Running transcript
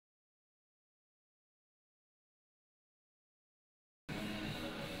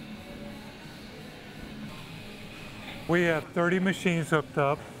We have 30 machines hooked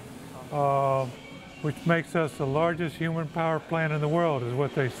up, which makes us the largest human power plant in the world, is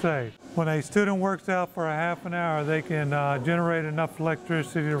what they say. When a student works out for a half an hour, they can generate enough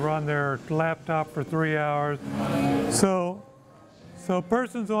electricity to run their laptop for 3 hours. So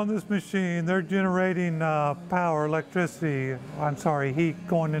persons on this machine, they're generating power, heat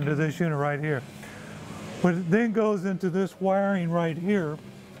going into this unit right here. But it then goes into this wiring right here.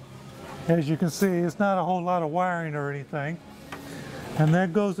 As you can see, it's not a whole lot of wiring or anything. And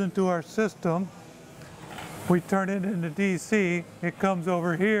that goes into our system. We turn it into DC. It comes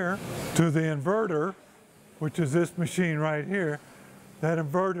over here to the inverter, which is this machine right here. That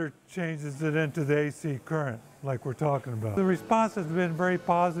inverter changes it into the AC current, like we're talking about. The response has been very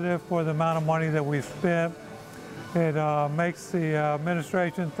positive for the amount of money that we've spent. It makes the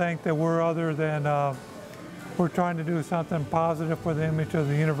administration think that we're other than, we're trying to do something positive for the image of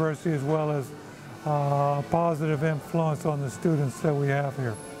the university, as well as a positive influence on the students that we have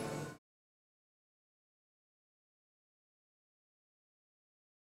here.